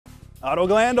Ottawa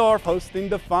Glandorf hosting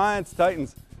Defiance.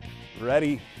 Titans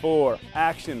ready for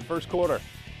action. First quarter.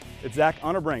 It's Zach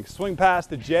Unterbrink. Swing pass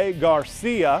to Jay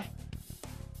Garcia.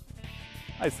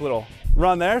 Nice little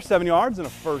run there, 7 yards and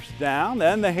a first down.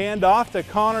 Then the handoff to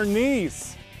Connor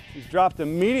Neese. He's dropped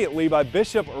immediately by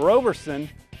Bishop Roberson.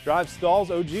 Drive stalls,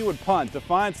 OG would punt.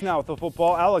 Defiance now with the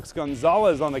football. Alex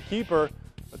Gonzalez on the keeper,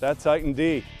 but that Titan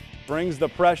D brings the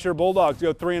pressure. Bulldogs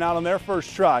go 3 and out on their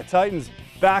first try. Titans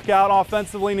back out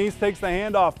offensively. Neese takes the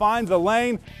handoff, finds a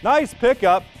lane. Nice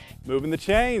pickup, moving the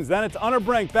chains. Then it's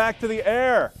Unterbrink back to the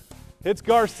air. Hits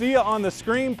Garcia on the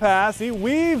screen pass. He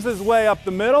weaves his way up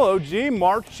the middle. OG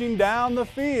marching down the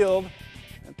field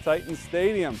at Titan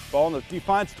Stadium. Ball in the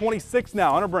Defiance 26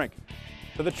 now. Unterbrink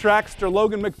to the trackster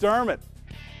Logan McDermott.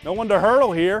 No one to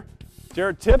hurdle here.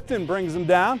 Jared Tipton brings him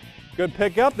down. Good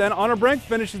pickup. Then Unterbrink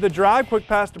finishes the drive. Quick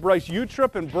pass to Bryce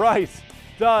Utrip, and Bryce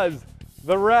does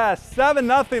the rest.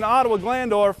 7-0 Ottawa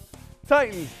Glandorf.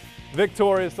 Titans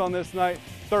victorious on this night,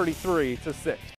 33-6.